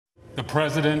the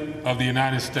President of the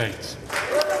United States.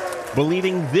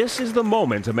 Believing this is the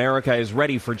moment America is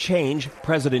ready for change,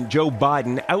 President Joe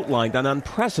Biden outlined an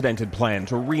unprecedented plan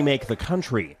to remake the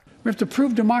country. We have to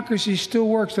prove democracy still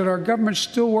works, that our government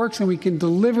still works, and we can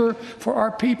deliver for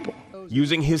our people.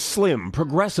 Using his slim,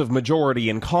 progressive majority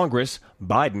in Congress,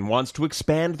 Biden wants to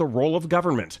expand the role of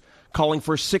government, calling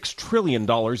for $6 trillion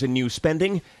in new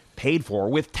spending, paid for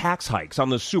with tax hikes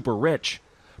on the super rich,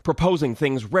 proposing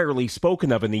things rarely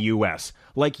spoken of in the U.S.,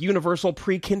 like universal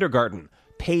pre-kindergarten,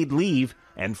 paid leave,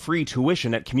 and free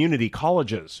tuition at community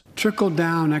colleges.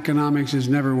 Trickle-down economics has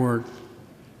never worked,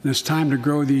 and it's time to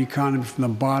grow the economy from the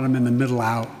bottom and the middle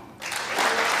out.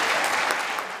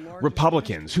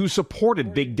 Republicans who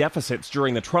supported big deficits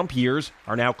during the Trump years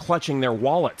are now clutching their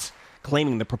wallets,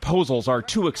 claiming the proposals are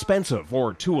too expensive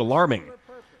or too alarming.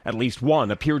 At least one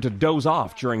appeared to doze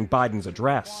off during Biden's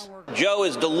address. Joe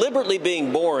is deliberately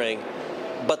being boring,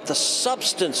 but the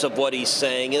substance of what he's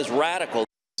saying is radical.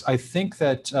 I think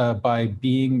that by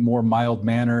being more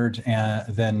mild-mannered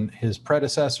than his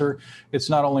predecessor,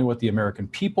 it's not only what the American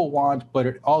people want, but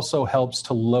it also helps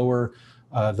to lower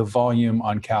the volume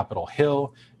on Capitol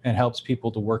Hill and helps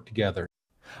people to work together.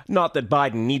 Not that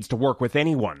Biden needs to work with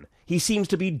anyone. He seems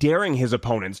to be daring his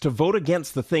opponents to vote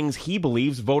against the things he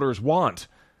believes voters want.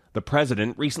 The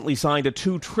president recently signed a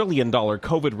 $2 trillion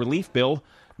COVID relief bill.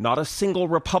 Not a single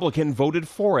Republican voted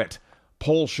for it.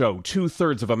 Polls show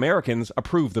 2/3 of Americans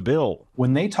approve the bill.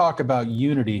 When they talk about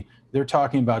unity, they're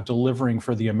talking about delivering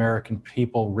for the American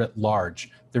people writ large.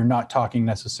 They're not talking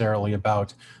necessarily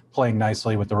about playing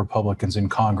nicely with the Republicans in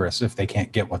Congress if they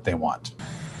can't get what they want.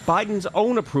 Biden's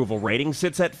own approval rating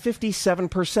sits at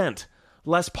 57%,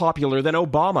 less popular than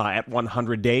Obama at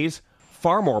 100 days,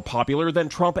 far more popular than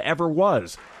Trump ever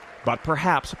was, but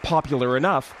perhaps popular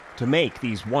enough to make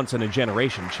these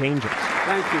once-in-a-generation changes.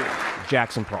 Thank you.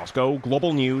 Jackson Proskow,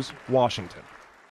 Global News, Washington.